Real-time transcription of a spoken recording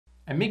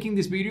I'm making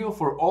this video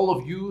for all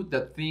of you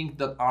that think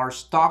that are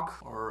stuck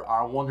or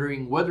are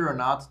wondering whether or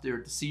not their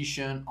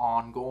decision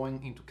on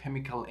going into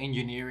chemical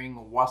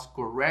engineering was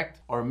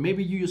correct, or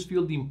maybe you just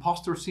feel the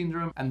imposter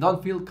syndrome and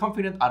don't feel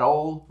confident at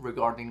all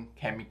regarding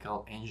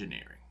chemical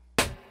engineering.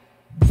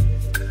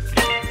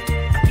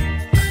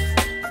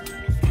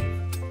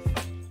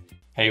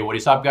 Hey, what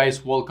is up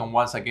guys? Welcome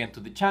once again to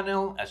the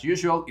channel. As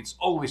usual, it's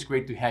always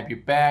great to have you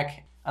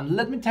back. And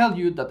let me tell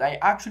you that I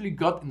actually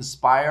got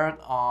inspired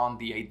on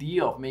the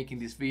idea of making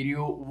this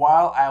video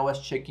while I was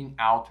checking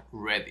out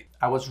Reddit.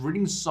 I was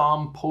reading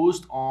some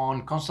posts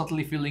on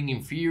constantly feeling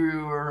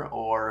inferior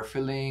or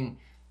feeling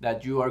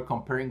that you are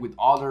comparing with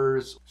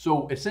others.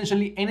 So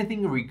essentially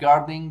anything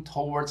regarding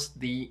towards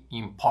the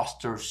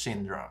imposter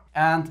syndrome.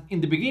 And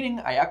in the beginning,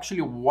 I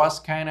actually was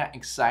kind of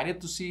excited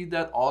to see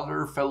that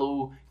other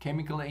fellow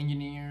chemical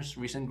engineers,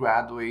 recent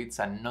graduates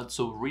and not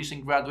so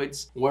recent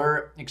graduates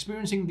were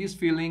experiencing this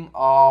feeling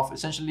of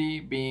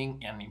essentially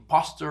being an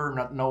imposter,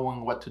 not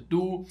knowing what to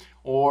do,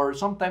 or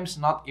sometimes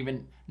not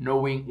even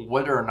knowing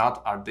whether or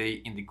not are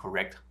they in the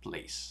correct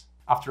place.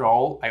 After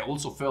all, I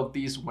also felt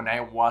this when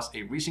I was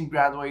a recent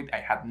graduate. I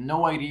had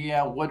no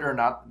idea whether or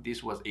not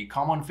this was a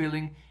common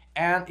feeling,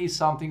 and it's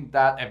something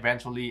that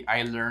eventually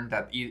I learned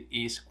that it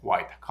is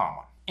quite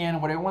common. And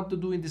what I want to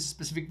do in this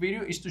specific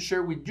video is to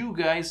share with you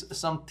guys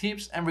some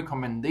tips and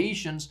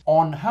recommendations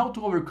on how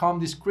to overcome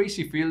this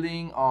crazy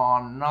feeling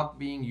on not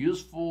being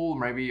useful,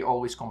 maybe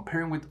always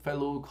comparing with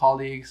fellow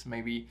colleagues,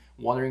 maybe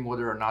wondering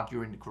whether or not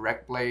you're in the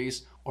correct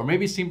place, or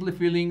maybe simply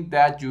feeling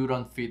that you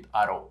don't fit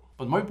at all.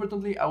 But more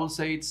importantly, I will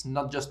say it's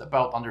not just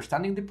about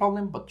understanding the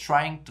problem, but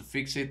trying to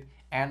fix it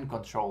and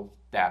control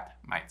that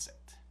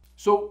mindset.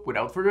 So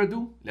without further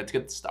ado, let's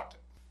get started.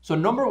 So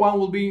number one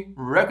will be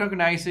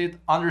recognize it,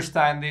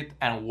 understand it,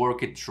 and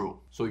work it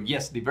through. So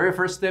yes, the very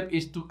first step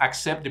is to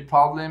accept the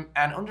problem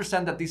and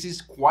understand that this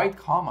is quite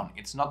common.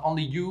 It's not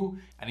only you,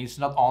 and it's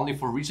not only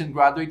for recent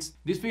graduates.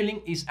 This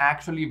feeling is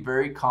actually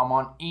very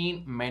common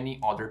in many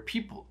other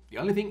people. The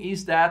only thing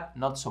is that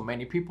not so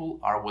many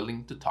people are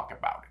willing to talk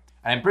about it.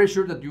 And I'm pretty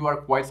sure that you are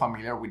quite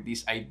familiar with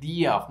this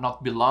idea of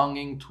not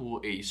belonging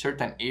to a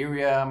certain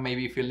area,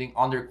 maybe feeling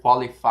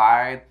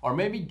underqualified, or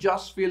maybe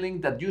just feeling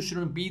that you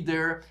shouldn't be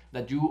there,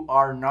 that you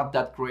are not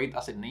that great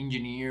as an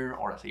engineer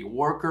or as a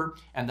worker,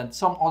 and that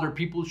some other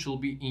people should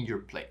be in your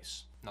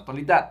place. Not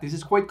only that, this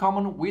is quite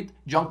common with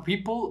young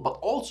people, but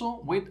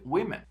also with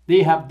women.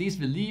 They have this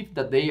belief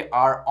that they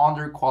are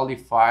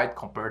underqualified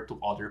compared to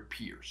other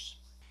peers.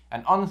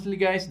 And honestly,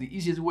 guys, the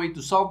easiest way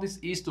to solve this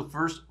is to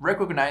first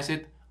recognize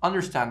it,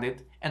 understand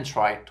it, and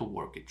try to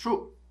work it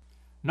through.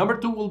 Number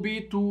two will be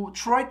to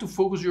try to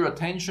focus your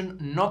attention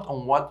not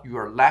on what you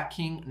are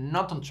lacking,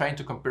 not on trying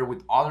to compare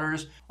with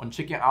others, on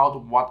checking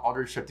out what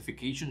other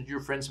certifications your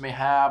friends may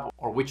have,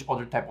 or which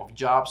other type of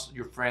jobs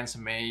your friends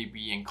may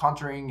be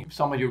encountering. If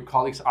some of your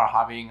colleagues are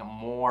having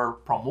more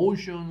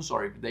promotions,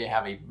 or if they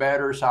have a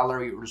better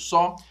salary or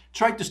so,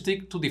 try to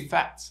stick to the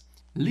facts.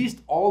 List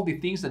all the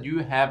things that you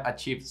have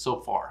achieved so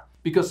far,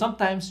 because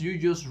sometimes you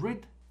just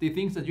read the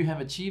things that you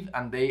have achieved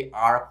and they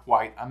are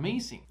quite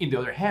amazing. In the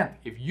other hand,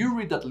 if you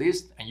read that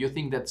list and you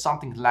think that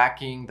something's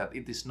lacking, that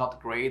it is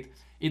not great,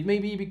 it may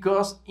be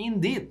because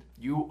indeed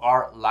you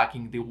are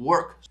lacking the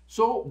work.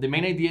 So the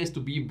main idea is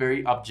to be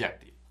very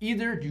objective.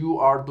 Either you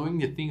are doing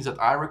the things that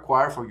are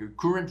required for your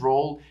current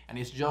role and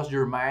it's just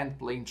your mind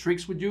playing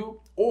tricks with you,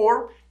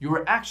 or you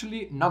are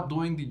actually not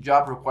doing the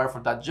job required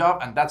for that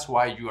job and that's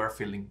why you are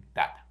feeling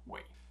that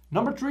way.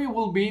 Number three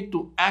will be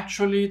to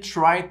actually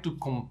try to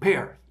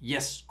compare.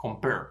 Yes,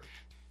 compare.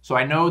 So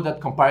I know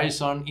that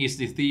comparison is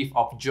the thief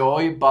of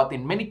joy, but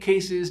in many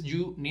cases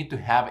you need to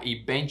have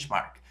a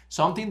benchmark,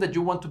 something that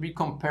you want to be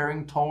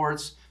comparing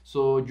towards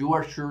so you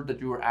are sure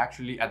that you are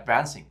actually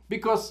advancing.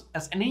 Because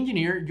as an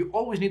engineer, you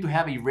always need to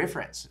have a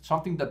reference,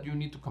 something that you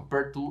need to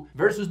compare to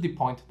versus the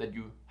point that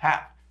you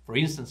have. For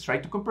instance, try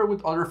to compare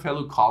with other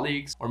fellow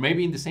colleagues, or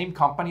maybe in the same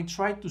company,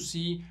 try to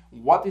see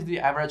what is the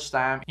average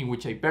time in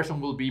which a person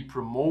will be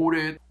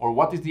promoted, or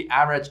what is the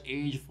average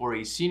age for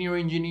a senior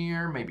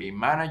engineer, maybe a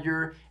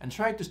manager, and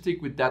try to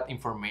stick with that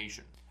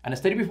information. And as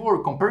stated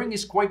before, comparing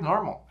is quite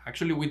normal.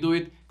 Actually, we do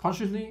it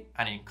consciously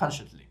and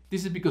unconsciously.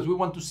 This is because we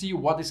want to see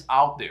what is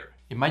out there.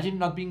 Imagine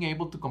not being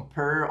able to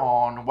compare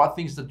on what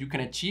things that you can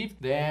achieve,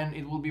 then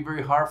it will be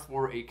very hard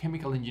for a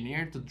chemical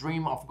engineer to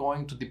dream of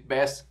going to the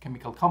best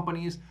chemical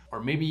companies, or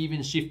maybe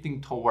even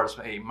shifting towards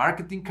a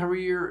marketing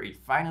career, a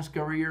finance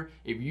career,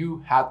 if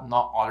you had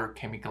no other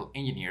chemical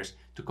engineers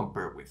to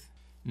compare with.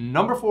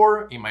 Number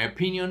four, in my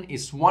opinion,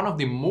 is one of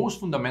the most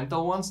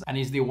fundamental ones and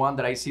is the one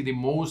that I see the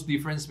most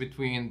difference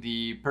between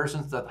the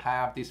persons that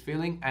have this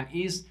feeling, and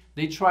is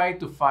they try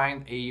to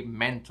find a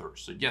mentor.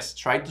 So yes,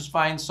 try to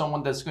find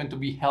someone that's going to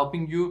be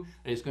helping you,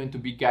 that is going to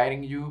be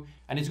guiding you,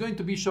 and it's going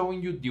to be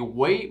showing you the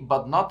way,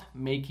 but not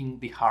making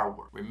the hard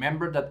work.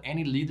 Remember that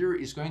any leader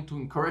is going to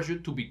encourage you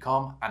to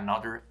become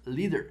another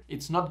leader.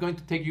 It's not going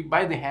to take you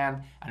by the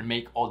hand and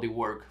make all the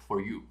work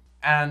for you.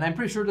 And I'm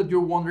pretty sure that you're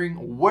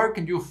wondering, where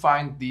can you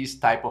find these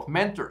type of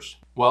mentors?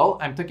 Well,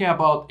 I'm talking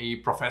about a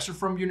professor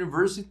from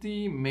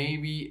university,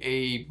 maybe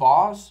a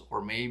boss,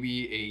 or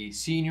maybe a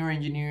senior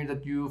engineer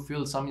that you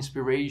feel some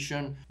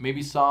inspiration,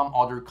 maybe some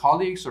other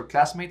colleagues or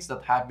classmates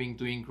that have been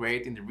doing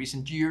great in the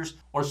recent years,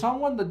 or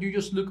someone that you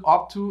just look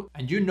up to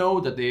and you know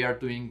that they are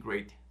doing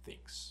great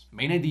things.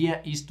 Main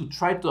idea is to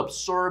try to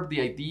absorb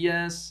the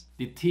ideas,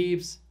 the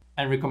tips,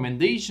 and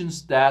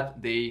recommendations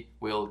that they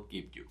will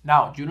give you.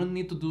 Now, you don't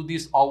need to do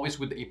this always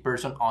with a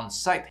person on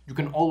site. You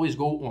can always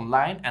go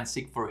online and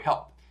seek for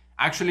help.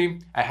 Actually,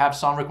 I have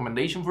some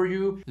recommendation for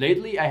you.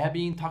 Lately, I have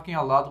been talking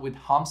a lot with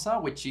Hamza,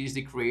 which is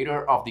the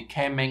creator of the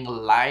Chemeng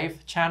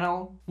Live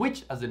channel,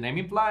 which, as the name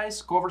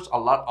implies, covers a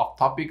lot of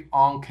topic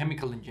on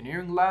chemical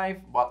engineering life,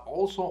 but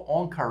also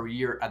on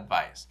career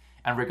advice.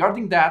 And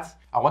regarding that,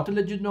 I want to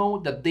let you know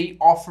that they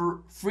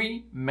offer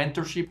free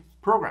mentorship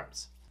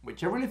programs,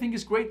 which I really think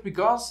is great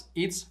because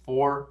it's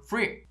for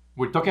free.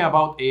 We're talking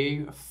about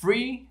a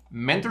free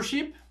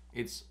mentorship.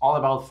 It's all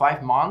about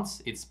 5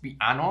 months. It's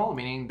biannual,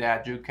 meaning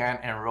that you can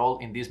enroll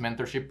in this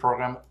mentorship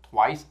program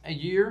twice a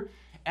year.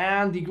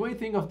 And the great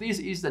thing of this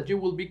is that you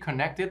will be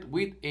connected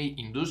with an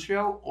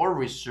industrial or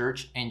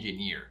research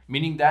engineer,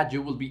 meaning that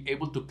you will be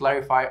able to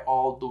clarify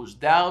all those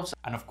doubts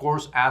and of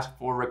course ask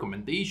for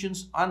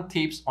recommendations and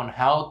tips on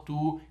how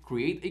to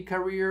create a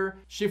career,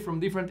 shift from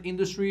different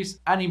industries,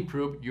 and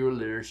improve your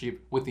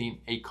leadership within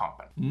a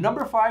company.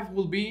 Number 5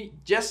 will be,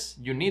 yes,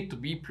 you need to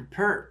be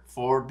prepared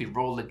for the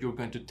role that you're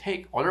going to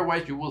take.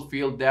 Otherwise, you will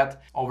feel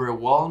that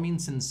overwhelming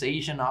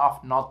sensation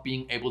of not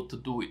being able to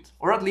do it,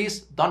 or at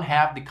least don't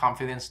have the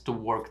confidence to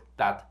work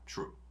that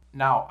through.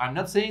 Now, I'm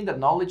not saying that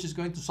knowledge is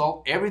going to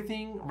solve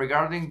everything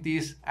regarding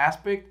this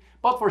aspect,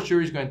 but for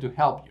sure it's going to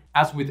help you.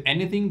 As with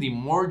anything, the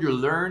more you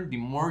learn, the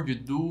more you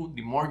do,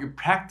 the more you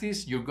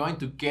practice, you're going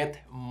to get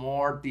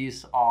more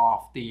this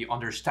of the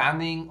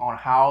understanding on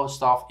how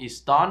stuff is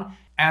done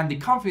and the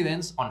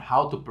confidence on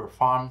how to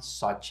perform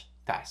such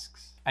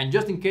tasks. And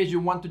just in case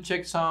you want to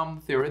check some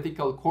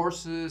theoretical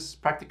courses,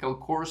 practical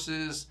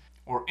courses,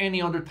 or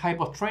any other type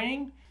of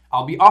training,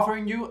 I'll be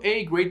offering you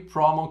a great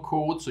promo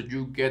code so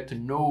you get to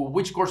know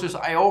which courses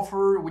I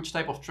offer, which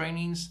type of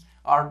trainings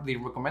are they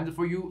recommended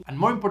for you, and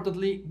more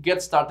importantly,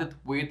 get started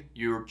with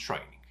your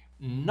training.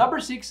 Number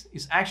 6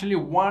 is actually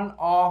one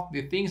of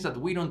the things that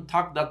we don't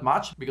talk that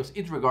much because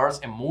it regards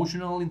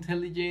emotional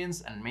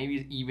intelligence and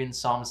maybe even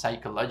some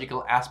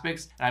psychological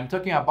aspects. And I'm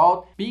talking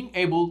about being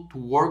able to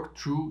work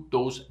through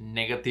those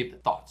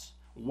negative thoughts.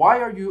 Why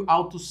are you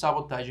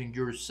auto-sabotaging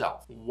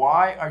yourself?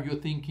 Why are you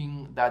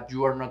thinking that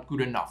you are not good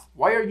enough?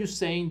 Why are you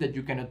saying that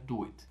you cannot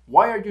do it?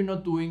 Why are you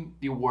not doing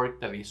the work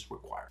that is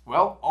required?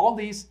 Well, all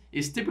this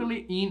is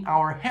typically in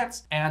our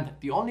heads, and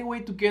the only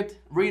way to get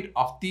rid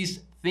of this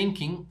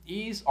thinking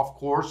is, of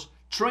course,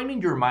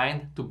 training your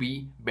mind to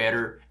be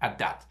better at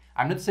that.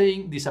 I'm not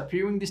saying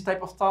disappearing this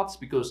type of thoughts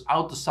because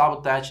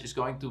auto-sabotage is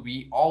going to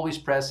be always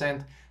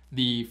present.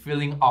 The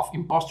feeling of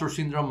imposter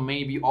syndrome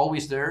may be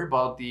always there,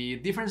 but the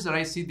difference that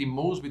I see the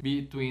most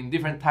between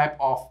different type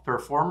of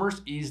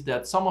performers is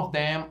that some of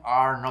them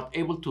are not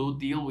able to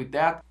deal with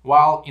that,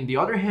 while in the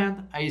other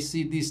hand, I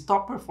see these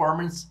top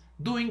performers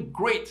doing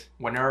great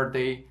whenever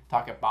they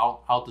talk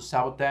about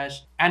auto-sabotage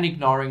and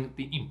ignoring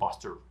the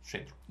imposter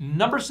syndrome.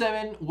 Number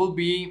 7 will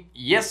be,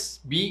 yes,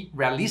 be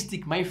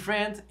realistic, my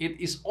friend.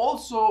 It is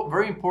also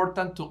very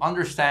important to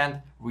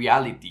understand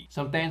reality.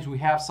 Sometimes we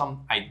have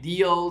some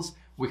ideals,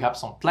 we have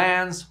some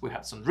plans, we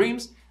have some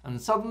dreams,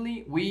 and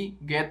suddenly we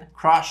get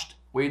crushed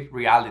with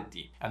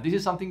reality. And this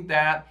is something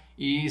that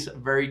is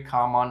very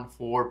common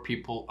for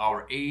people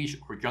our age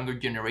or younger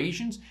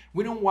generations.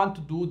 We don't want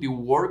to do the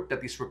work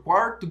that is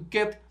required to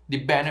get the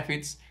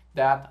benefits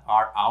that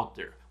are out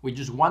there. We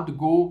just want to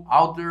go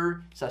out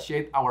there,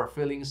 satiate our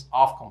feelings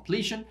of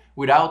completion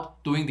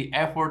without doing the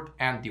effort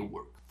and the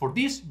work. For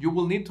this, you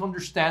will need to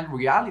understand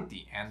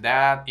reality, and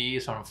that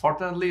is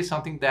unfortunately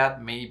something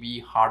that may be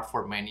hard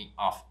for many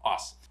of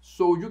us.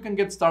 So you can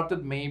get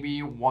started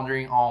maybe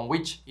wondering on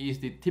which is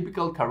the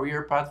typical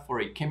career path for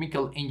a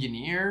chemical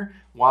engineer,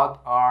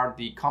 what are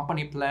the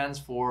company plans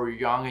for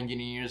young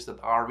engineers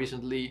that are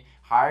recently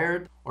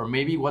hired, or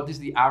maybe what is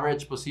the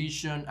average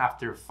position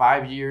after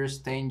 5 years,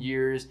 10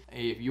 years.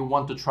 If you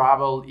want to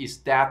travel, is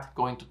that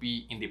going to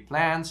be in the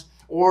plans?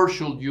 Or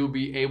should you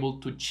be able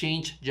to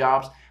change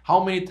jobs?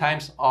 How many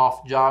times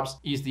of jobs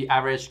is the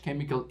average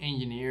chemical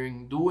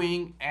engineering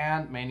doing?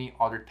 And many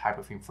other type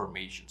of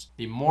informations.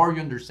 The more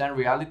you understand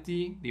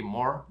reality, the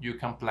more you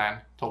can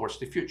plan towards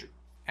the future.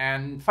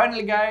 And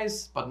finally,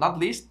 guys, but not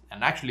least,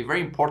 and actually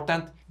very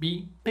important,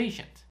 be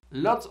patient.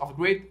 Lots of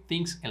great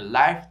things in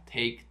life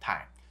take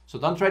time. So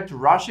don't try to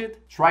rush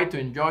it, try to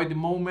enjoy the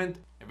moment.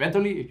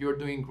 Eventually, if you're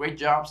doing great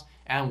jobs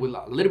and with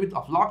a little bit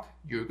of luck,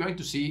 you're going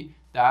to see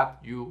that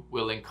you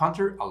will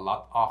encounter a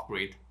lot of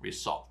great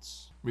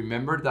results.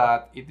 Remember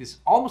that it is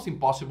almost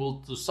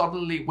impossible to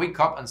suddenly wake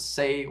up and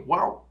say,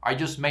 wow, I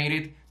just made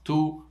it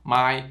to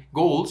my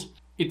goals.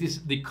 It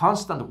is the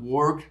constant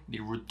work, the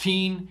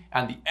routine,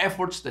 and the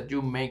efforts that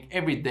you make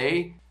every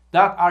day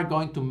that are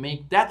going to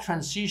make that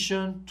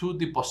transition to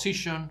the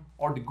position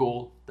or the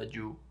goal that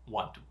you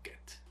want to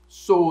get.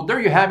 So there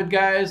you have it,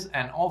 guys.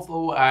 And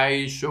although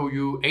I show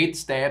you 8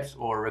 steps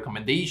or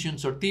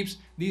recommendations or tips,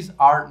 these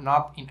are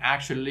not in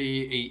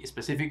actually a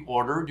specific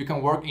order. You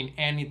can work in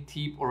any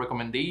tip or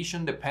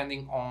recommendation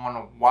depending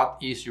on what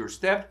is your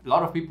step. A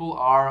lot of people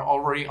are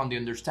already on the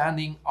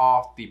understanding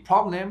of the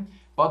problem,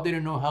 but they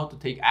don't know how to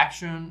take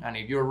action. And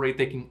if you're already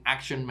taking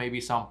action, maybe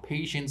some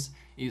patience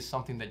is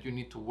something that you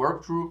need to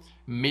work through.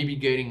 Maybe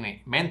getting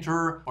a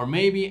mentor or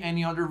maybe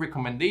any other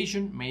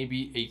recommendation may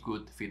be a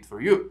good fit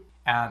for you.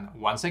 And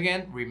once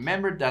again,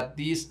 remember that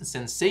this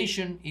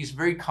sensation is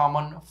very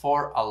common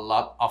for a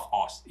lot of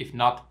us, if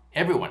not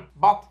everyone.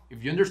 But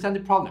if you understand the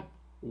problem,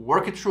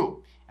 work it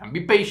through, and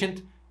be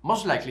patient,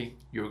 most likely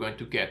you're going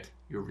to get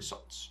your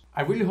results.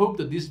 I really hope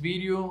that this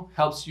video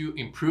helps you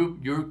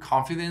improve your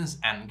confidence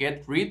and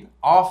get rid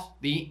of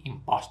the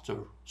imposter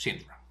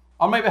syndrome.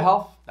 On my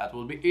behalf, that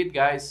will be it,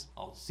 guys.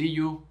 I'll see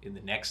you in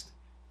the next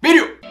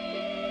video.